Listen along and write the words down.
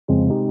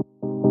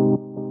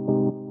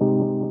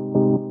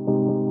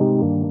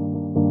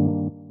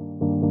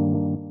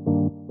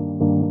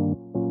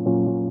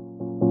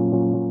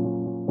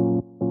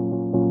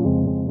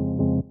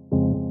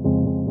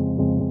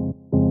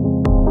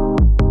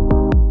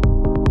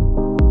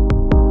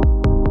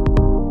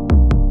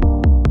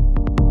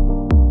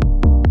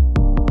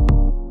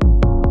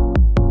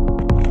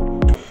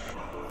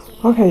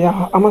Okay,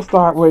 y'all, I'm gonna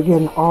start with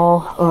getting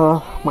all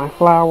of my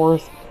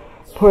flowers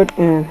put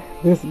in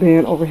this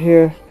bin over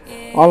here.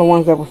 All the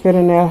ones that will fit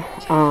in there,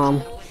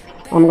 I'm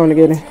gonna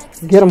get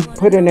them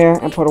put in there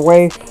and put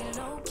away.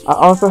 I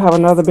also have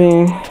another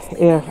bin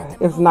if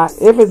it's not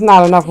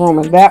enough room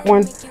in that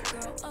one.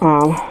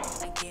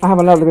 I have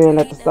another bin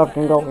that the stuff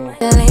can go in.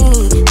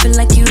 Feel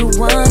like you the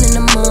one and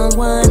I'm on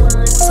one.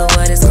 So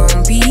what it's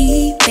gonna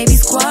be? Baby,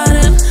 squad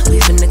up. We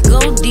finna go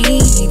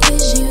deep.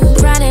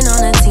 Riding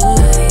on a team.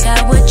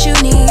 Got what you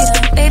need.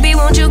 Baby,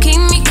 won't you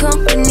keep me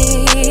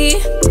company?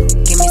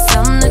 Give me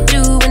something to do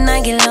when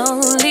I get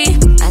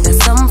lonely. I got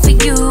something for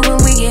you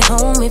when we get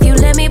home. If you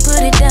let me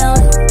put it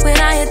down.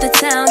 When I hit the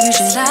town, you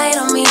should ride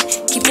on me.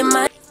 Keep your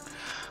mind.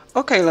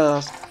 Okay,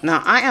 loves.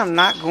 Now, I am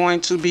not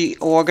going to be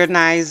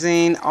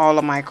organizing all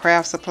of my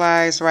craft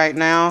supplies right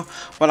now.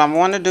 What I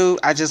want to do,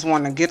 I just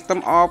want to get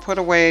them all put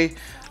away,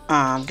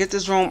 get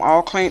this room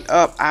all cleaned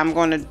up. I'm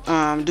going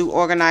to do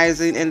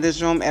organizing in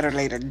this room at a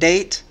later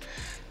date.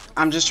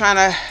 I'm just trying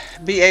to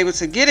be able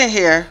to get in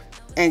here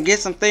and get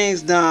some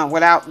things done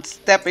without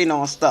stepping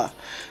on stuff.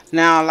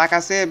 Now, like I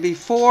said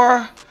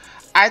before,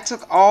 I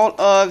took all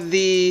of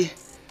the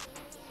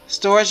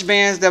storage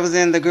bins that was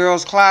in the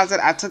girls' closet.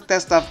 I took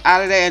that stuff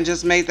out of there and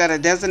just made that a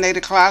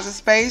designated closet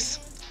space,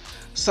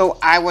 so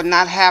I would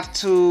not have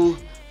to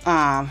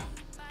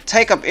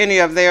take up any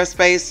of their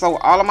space. So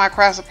all of my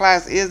craft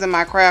supplies is in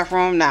my craft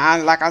room.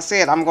 Now, like I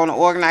said, I'm going to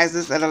organize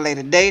this at a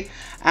later date.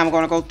 I'm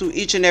going to go through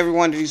each and every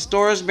one of these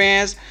storage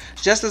bins,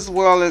 just as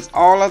well as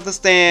all of the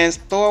stands,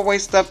 throw away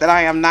stuff that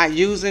I am not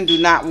using, do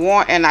not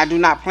want, and I do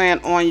not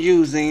plan on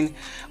using.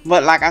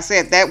 But like I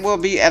said, that will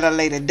be at a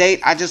later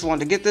date. I just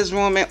want to get this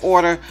room in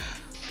order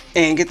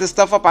and get this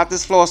stuff up out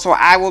this floor, so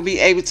I will be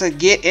able to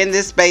get in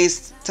this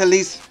space to at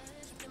least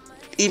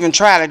even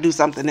try to do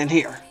something in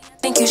here.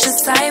 Think you should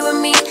side with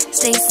me.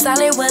 Stay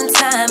solid one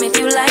time if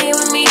you lie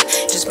with me.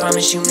 Just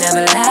promise you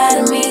never lie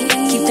to me.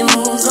 Keep the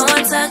moves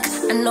on tuck.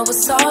 I know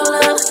it's all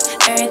love.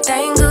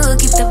 Everything good.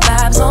 Keep the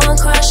vibes on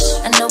crush.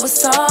 I know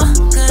it's all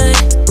good.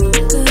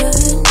 Good.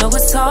 Know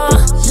it's all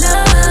love.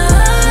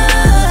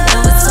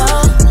 Know it's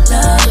all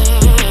love.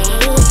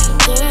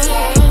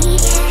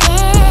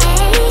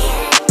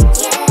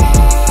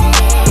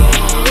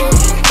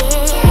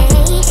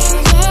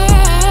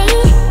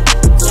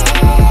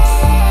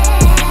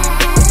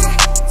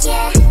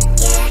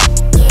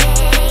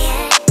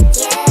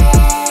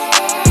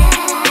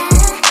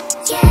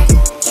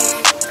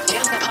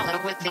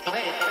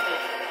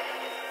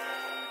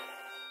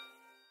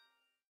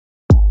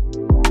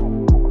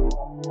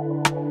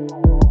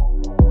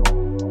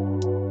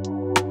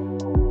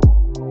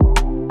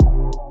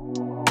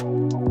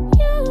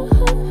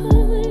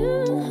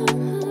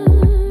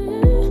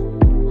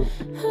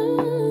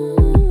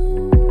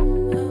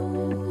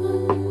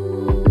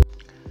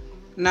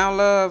 Now,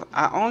 love,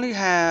 I only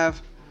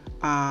have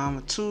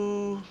I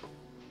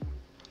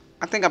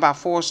think about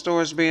 4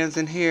 storage bins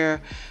in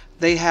here.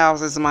 They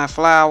house my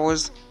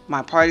flowers,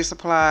 my party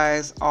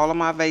supplies, all of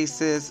my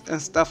vases and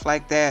stuff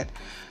like that,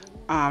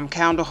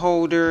 candle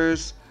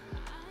holders.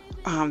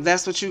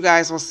 That's what you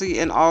guys will see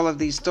in all of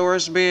these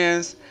storage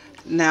bins.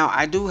 Now,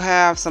 I do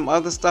have some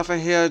other stuff in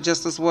here,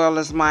 just as well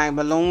as my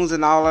balloons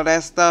and all of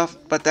that stuff,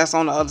 but that's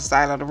on the other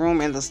side of the room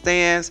in the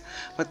stands.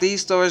 But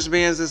these storage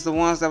bins is the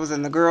ones that was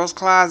in the girls'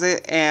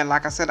 closet, and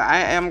like I said, I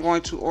am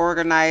going to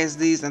organize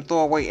these and throw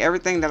away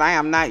everything that I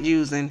am not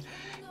using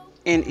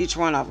in each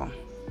one of them.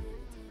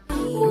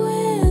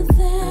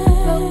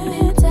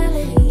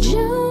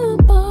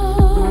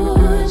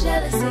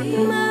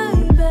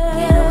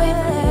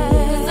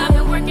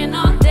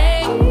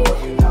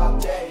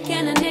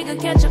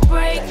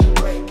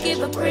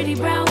 Pretty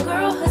brown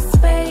girl, her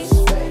space.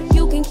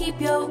 You can keep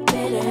your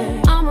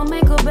bitter. I'ma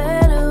make a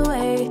better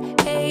way.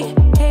 Hey,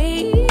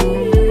 hey.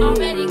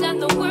 Already got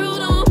the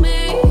world on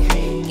me.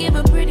 Give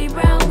a pretty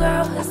brown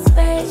girl her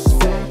space.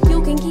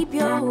 You can keep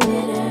your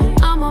bitter.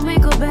 I'ma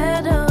make a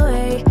better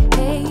way.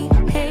 Hey,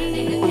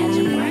 hey.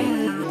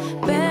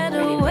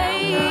 Better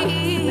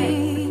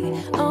way.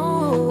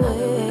 Oh,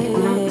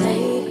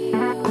 way.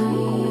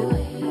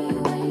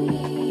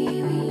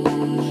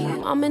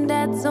 Mom and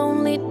dad's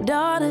only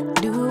daughter.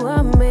 Do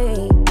I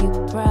make you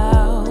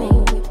proud?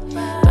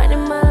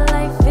 Writing my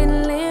life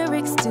in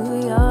lyrics, do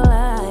y'all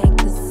like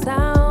the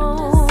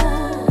sound?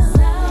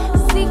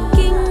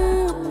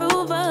 Seeking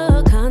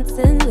approval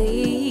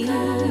constantly.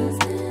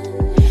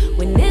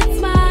 When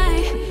it's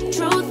my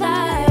truth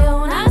I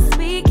own, I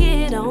speak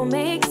it, don't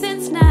make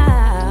sense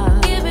now.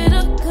 Give it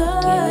a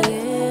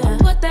good,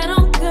 put that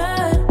on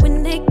good.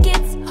 When it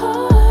gets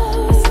hard,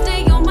 I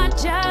stay on my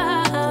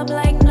job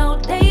like no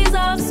days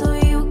off, so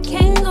you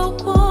can go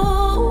pull.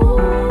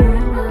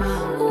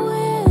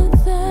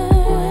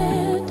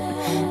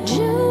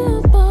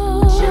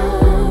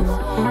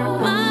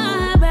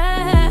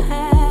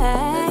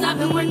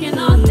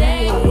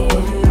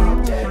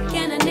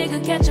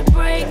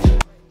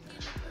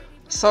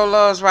 So,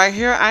 loves, right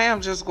here, I am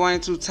just going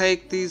to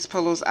take these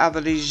pillows out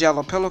of these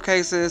yellow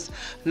pillowcases.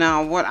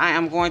 Now, what I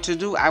am going to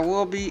do, I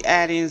will be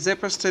adding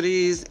zippers to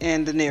these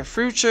in the near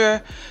future.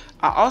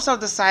 I also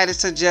decided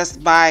to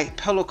just buy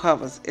pillow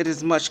covers. It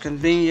is much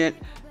convenient,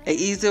 an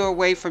easier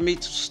way for me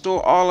to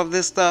store all of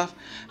this stuff.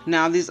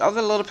 Now these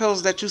other little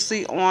pillows that you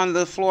see on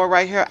the floor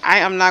right here, I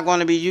am not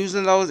going to be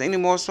using those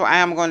anymore, so I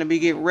am going to be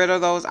getting rid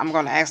of those. I'm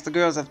going to ask the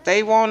girls if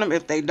they want them.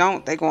 If they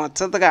don't, they're going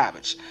to the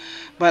garbage.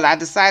 But I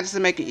decided to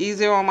make it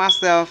easier on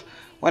myself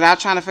without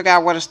trying to figure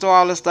out where to store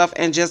all this stuff,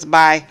 and just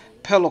buy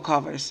pillow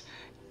covers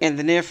in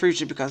the near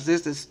future, because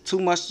this is too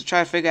much to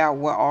try to figure out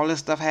where all this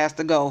stuff has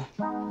to go.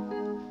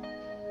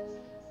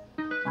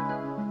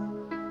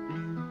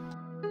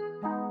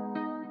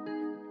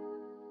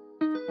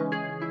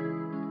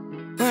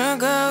 When I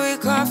go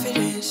with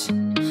confidence,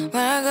 when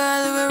I go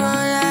to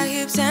roll our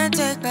hips and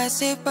take a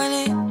sip on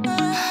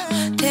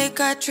it, take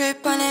a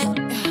trip on it.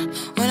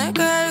 When I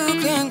go,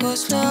 you can go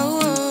slow,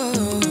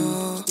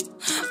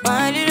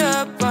 wind it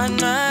up all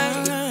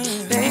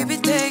night. Baby,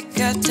 take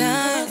your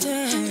time,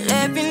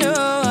 let me know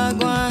I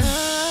want.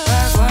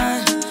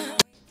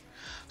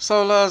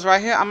 So loves,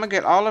 right here, I'm gonna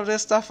get all of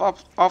this stuff up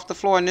off the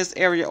floor in this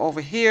area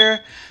over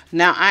here.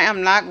 Now I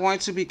am not going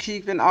to be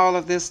keeping all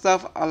of this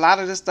stuff. A lot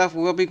of this stuff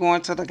will be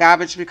going to the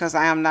garbage because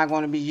I am not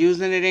going to be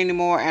using it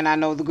anymore, and I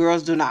know the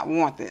girls do not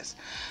want this.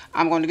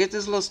 I'm going to get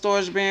this little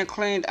storage bin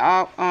cleaned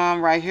out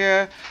right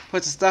here,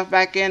 put the stuff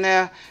back in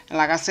there, and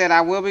like I said,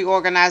 I will be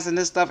organizing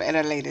this stuff at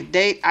a later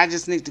date. I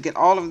just need to get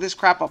all of this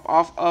crap up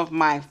off of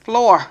my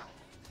floor.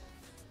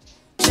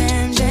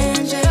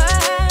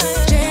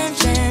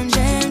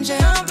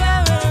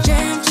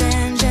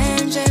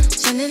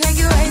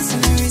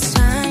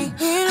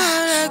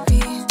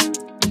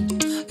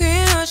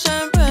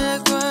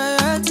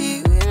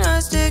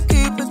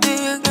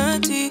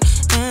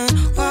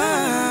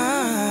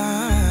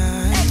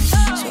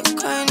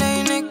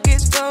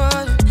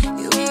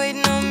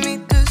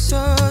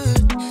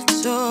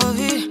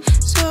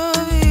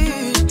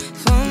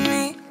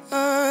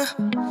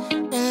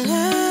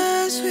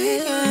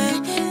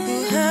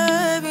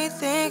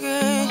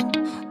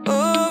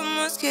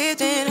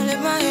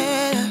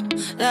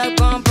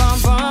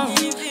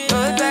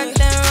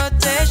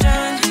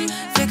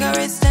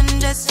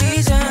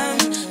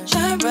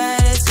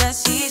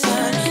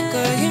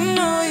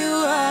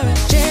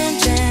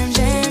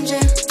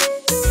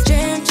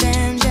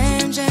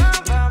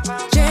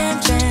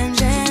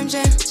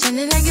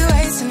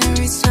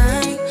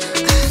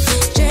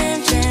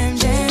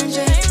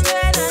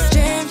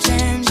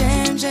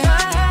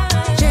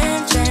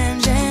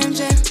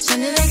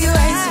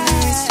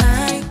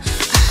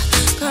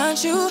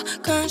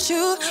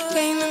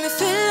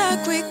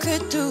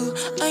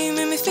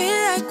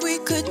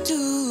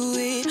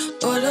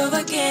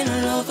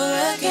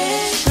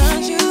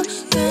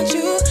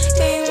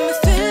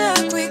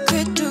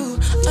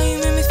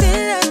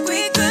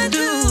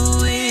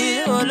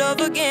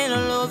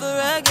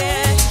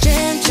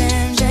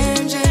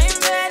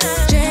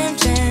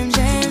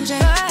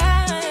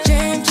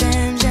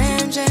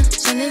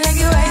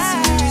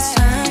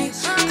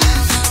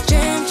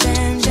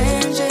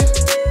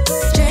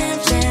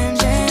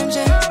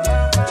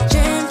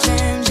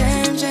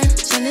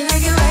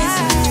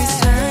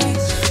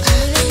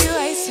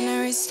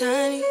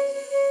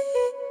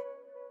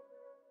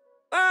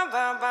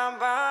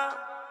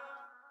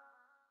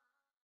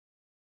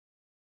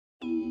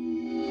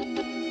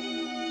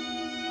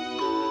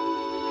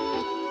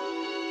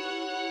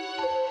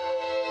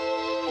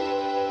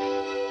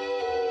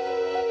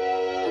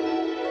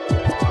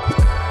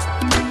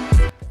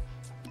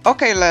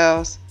 Okay,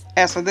 loves,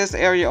 as for this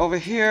area over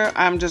here,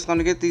 I'm just going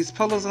to get these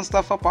pillows and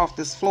stuff up off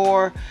this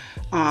floor.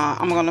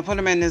 I'm going to put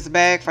them in this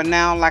bag for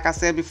now. Like I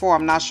said before,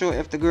 I'm not sure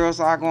if the girls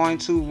are going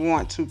to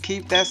want to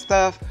keep that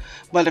stuff,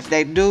 but if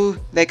they do,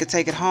 they could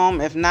take it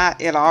home. If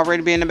not, it'll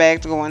already be in the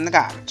bag to go in the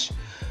garbage.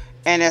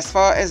 And as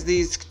far as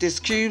this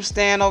cube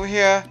stand over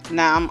here,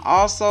 now I'm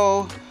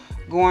also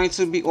going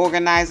to be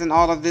organizing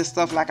all of this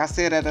stuff, like I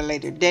said, at a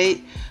later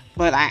date.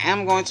 But I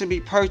am going to be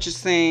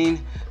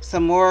purchasing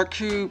some more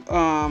cube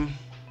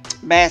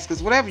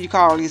baskets, whatever you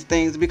call these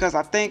things, because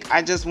I think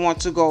I just want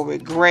to go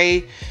with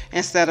gray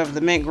instead of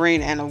the mint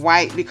green and the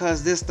white,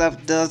 because this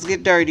stuff does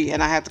get dirty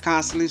and I have to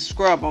constantly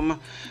scrub them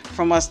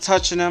from us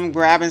touching them,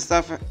 grabbing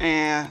stuff,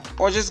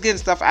 or just getting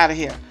stuff out of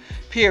here,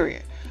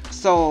 period.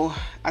 So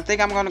I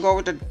think I'm going to go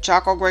with the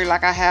charcoal gray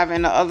like I have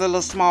in the other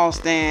little small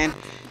stand,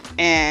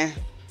 and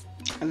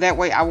that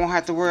way I won't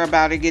have to worry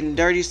about it getting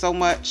dirty so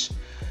much.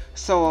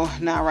 So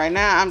now right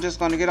now I'm just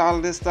going to get all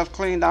of this stuff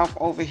cleaned off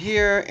over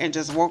here and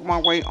just work my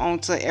way on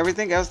to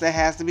everything else that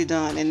has to be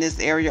done in this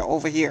area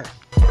over here.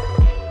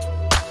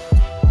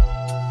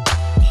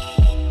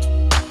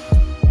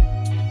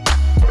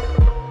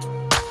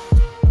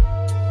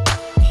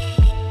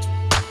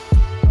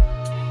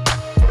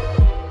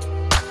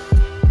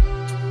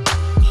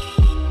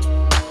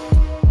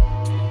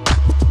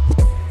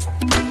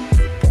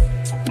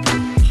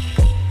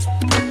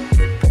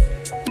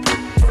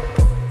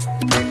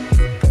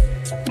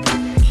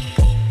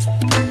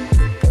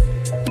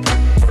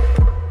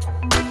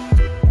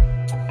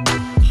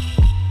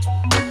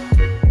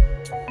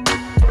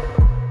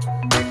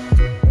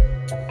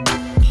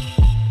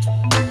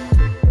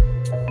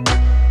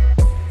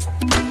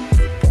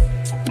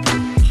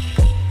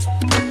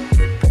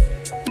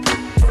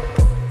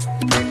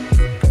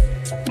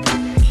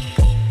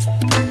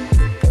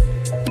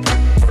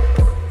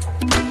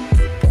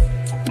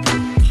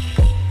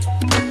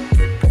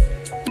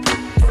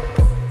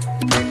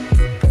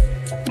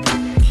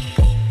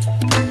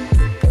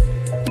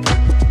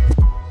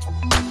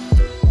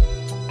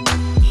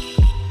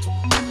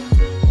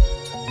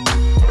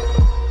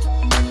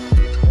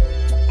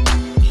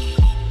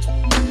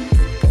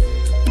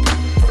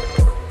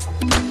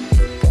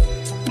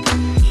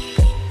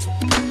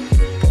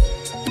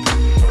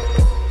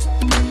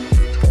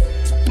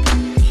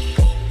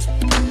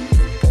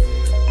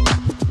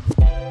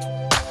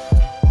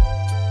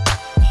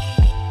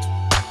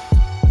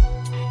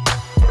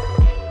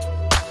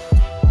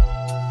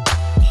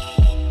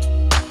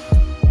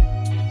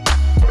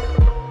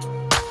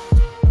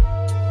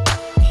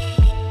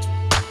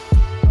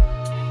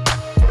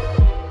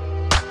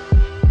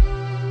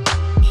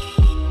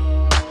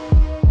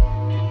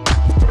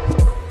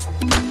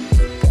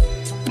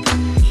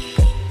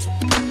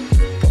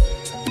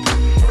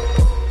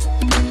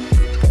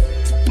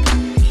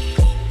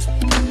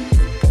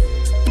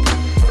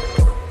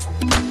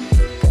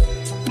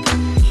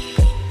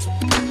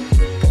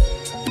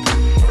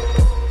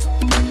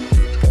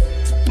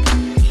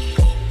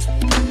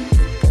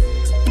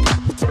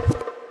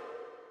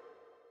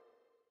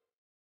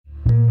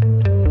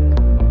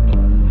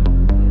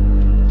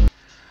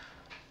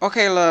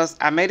 Okay, loves,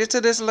 I made it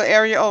to this little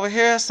area over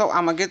here, so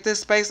I'm going to get this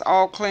space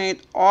all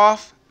cleaned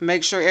off,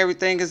 make sure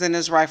everything is in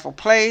its rightful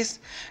place,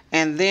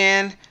 and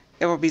then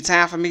it will be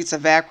time for me to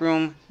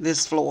vacuum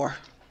this floor.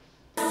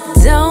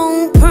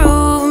 Don't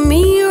prove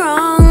me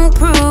wrong,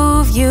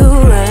 prove you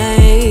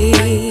right.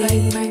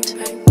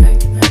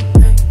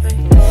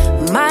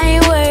 My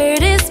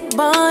word is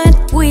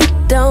bond, we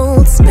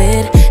don't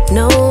spit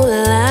no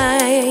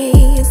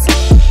lies.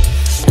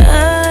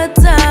 A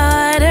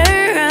daughter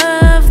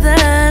of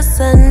the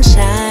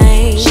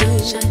sunshine,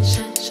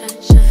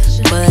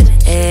 but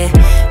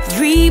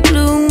every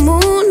blue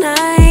moon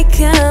I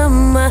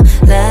come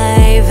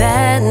alive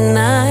at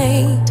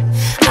night.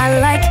 I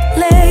like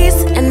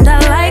lace and I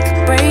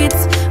like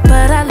braids,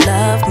 but I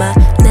love my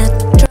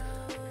natural.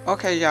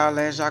 Okay, y'all,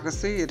 as y'all can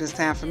see, it is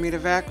time for me to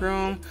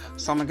vacuum.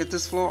 So I'm going to get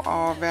this floor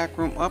all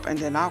vacuumed up, and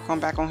then I'll come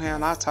back on here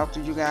and I'll talk to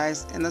you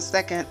guys in a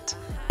second.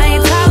 My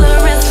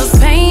tolerance for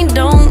pain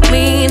don't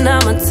mean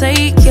I'ma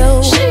take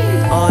your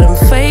all them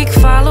fake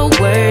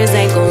followers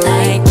ain't gon'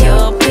 like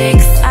your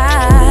pics.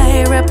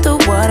 I rep the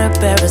water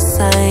bearer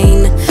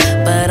sign,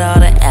 but all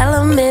the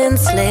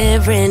elements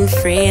live rent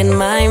free in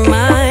my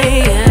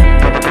mind.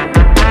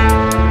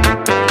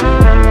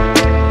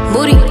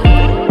 Moody.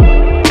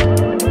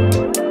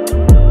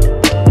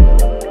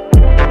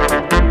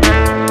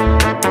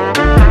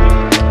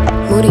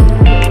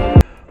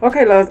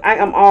 Okay, loves, I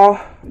am all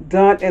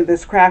done in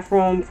this craft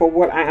room for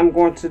what I am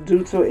going to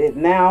do to it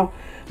now.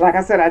 Like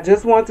I said, I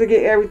just want to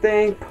get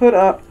everything put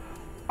up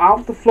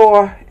off the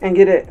floor and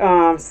get it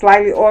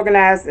slightly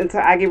organized until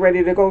I get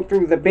ready to go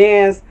through the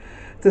bins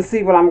to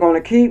see what I'm going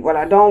to keep, what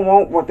I don't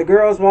want, what the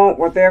girls want,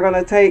 what they're going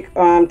to take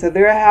to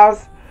their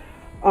house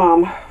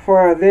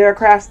for their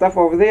craft stuff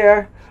over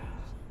there.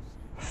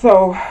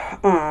 So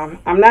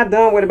I'm not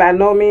done with it by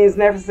no means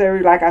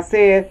necessary. Like I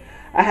said,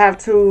 I have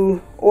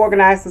to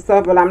organize the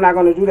stuff, but I'm not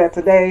going to do that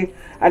today.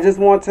 I just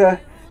want to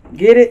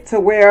get it to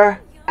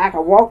where I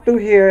can walk through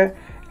here.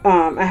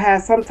 I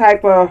have some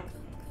type of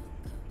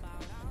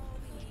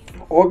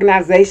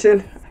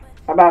organization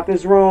about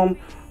this room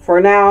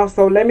for now.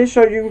 So let me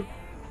show you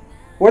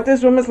what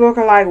this room is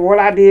looking like, what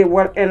I did,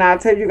 and I'll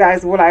tell you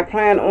guys what I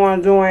plan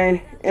on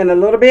doing in a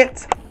little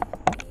bit.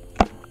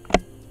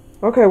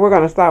 Okay, we're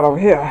going to start over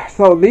here.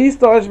 So these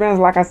storage bins,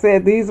 like I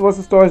said, these was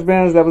the storage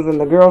bins that was in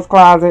the girls'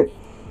 closet.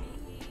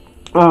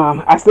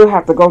 I still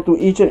have to go through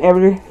each and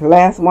every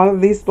last one of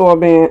these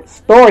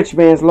storage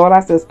bins. Lord, I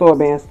said store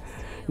bins.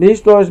 These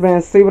storage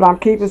bins, see what I'm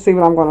keeping, see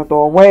what I'm going to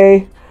throw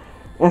away,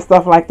 and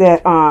stuff like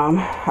that.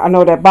 I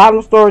know that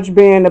bottom storage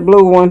bin, the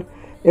blue one,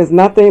 is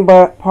nothing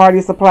but party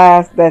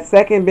supplies. That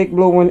second big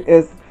blue one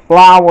is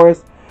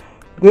flowers.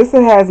 This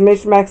one has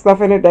mix-max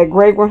stuff in it. That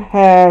gray one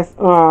has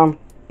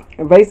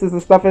vases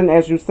and stuff in it,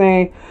 as you've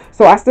seen.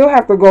 So I still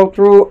have to go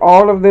through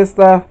all of this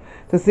stuff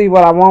to see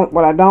what I want,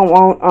 what I don't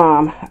want.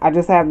 I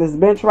just have this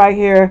bench right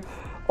here.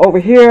 Over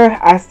here,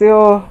 I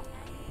still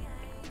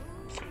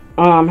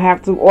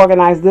have to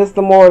organize this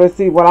some more to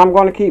see what I'm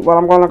going to keep, what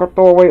I'm going to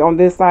throw away on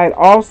this side.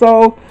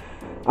 Also,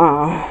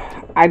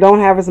 I don't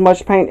have as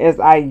much paint as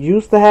I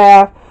used to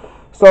have,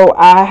 so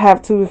I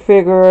have to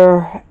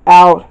figure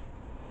out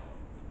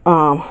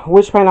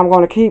which paint I'm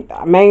going to keep.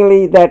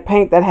 Mainly that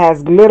paint that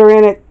has glitter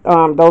in it.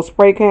 Those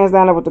spray cans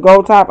down there with the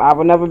gold top, I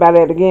will never buy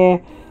that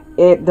again.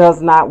 It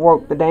does not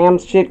work. The damn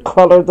shit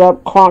colors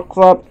up, clunks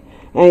up,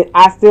 and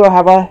I still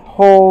have a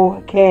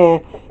whole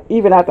can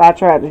even after I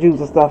tried to use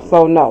the stuff.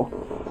 So no,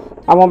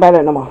 I won't buy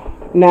that no more.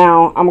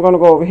 Now I'm going to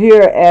go over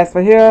here. As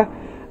for here,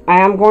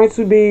 I am going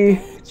to be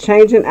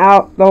changing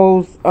out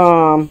those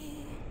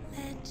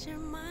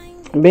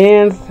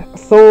bins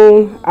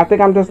soon. I think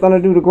I'm just going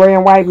to do the gray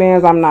and white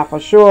bins. I'm not for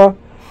sure.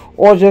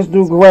 Or just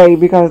do gray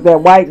because that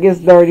white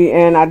gets dirty.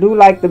 And I do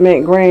like the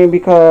mint green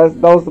because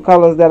those are the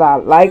colors that I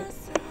like.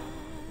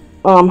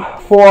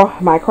 For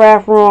my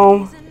craft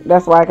room,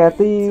 that's why I got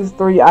these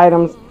 3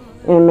 items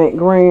in mint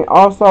green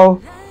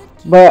also.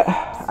 But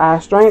I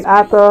straightened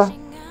out the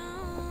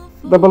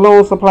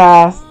balloon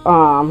supplies.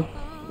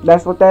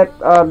 That's what that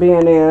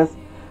bin is.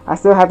 I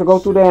still have to go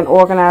through there and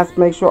organize,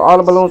 make sure all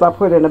the balloons I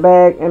put in the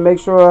bag, and make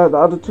sure the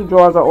other 2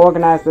 drawers are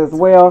organized as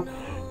well.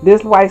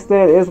 This white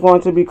stand is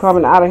going to be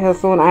coming out of here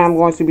soon. I am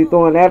going to be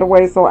throwing that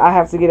away, so I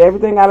have to get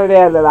everything out of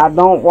there that I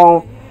don't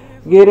want,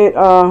 get it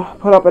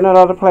put up in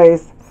another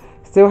place.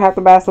 Still have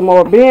to buy some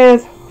more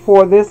bins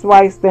for this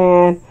white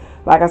stand.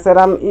 Like I said,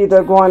 I'm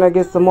either going to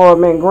get some more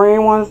mint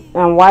green ones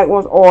and white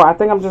ones, or I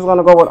think I'm just going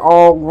to go with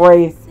all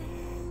gray.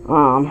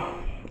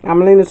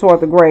 I'm leaning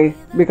toward the gray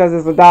because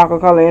it's a darker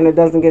color and it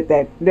doesn't get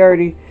that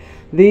dirty.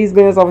 These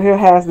bins over here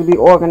has to be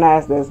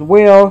organized as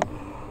well.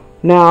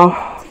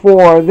 Now,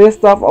 for this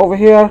stuff over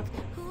here,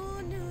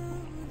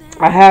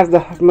 I have the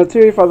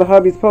material for the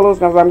hubby's pillows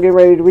because I'm getting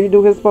ready to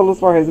redo his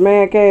pillows for his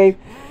man cave.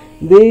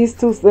 These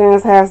 2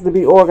 stands has to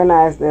be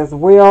organized as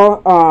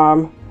well.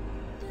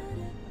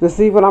 To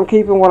see what I'm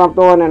keeping, what I'm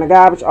throwing in the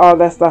garbage, all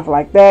that stuff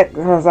like that.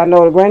 Because I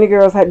know the granny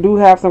girls do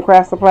have some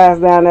craft supplies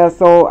down there,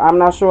 so I'm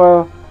not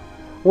sure.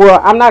 Well,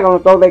 I'm not going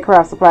to throw their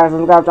craft supplies in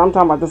the garbage. I'm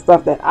talking about the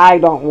stuff that I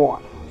don't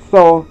want.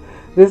 So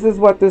this is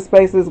what this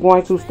space is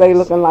going to stay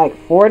looking like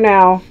for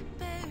now.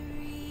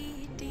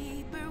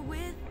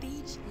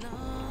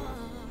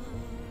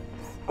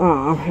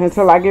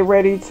 Until I get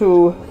ready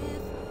to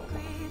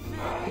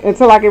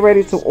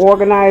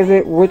organize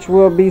it, which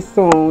will be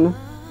soon.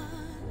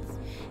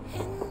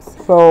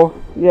 So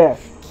yes,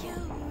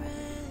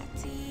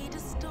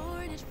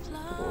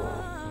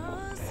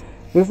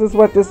 this is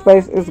what this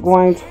space is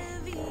going to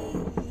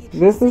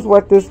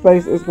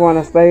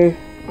stay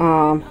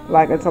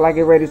like until I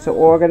get ready to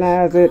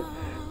organize it,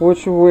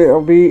 which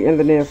will be in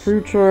the near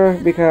future,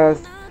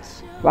 because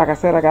like I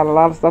said, I got a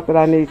lot of stuff that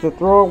I need to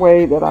throw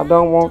away that I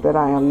don't want, that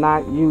I am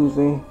not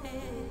using.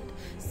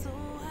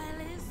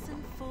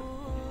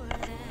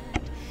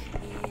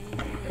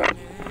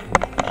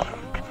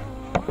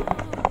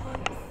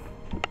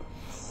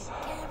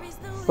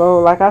 So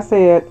like I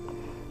said,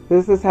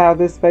 this is how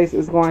this space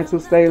is going to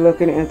stay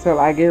looking until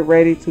I get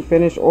ready to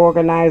finish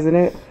organizing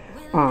it.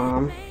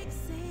 I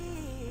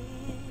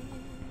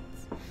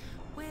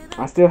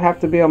still have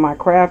to build my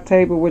craft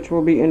table, which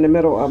will be in the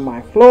middle of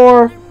my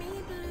floor.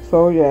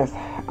 So yes,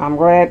 I'm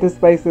glad this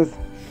space is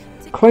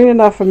clean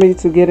enough for me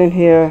to get in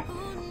here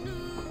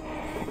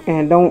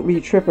and don't be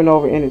tripping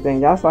over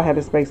anything. Y'all saw how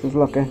this space was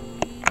looking.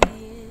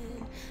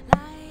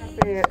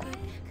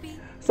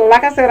 So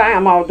like I said, I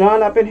am all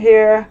done up in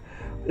here.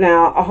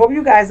 Now, I hope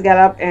you guys got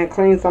up and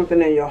cleaned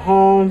something in your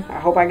home. I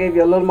hope I gave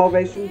you a little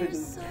motivation.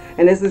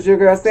 And this is your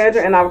girl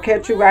Sandra, and I will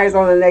catch you guys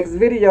on the next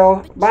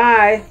video.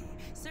 Bye.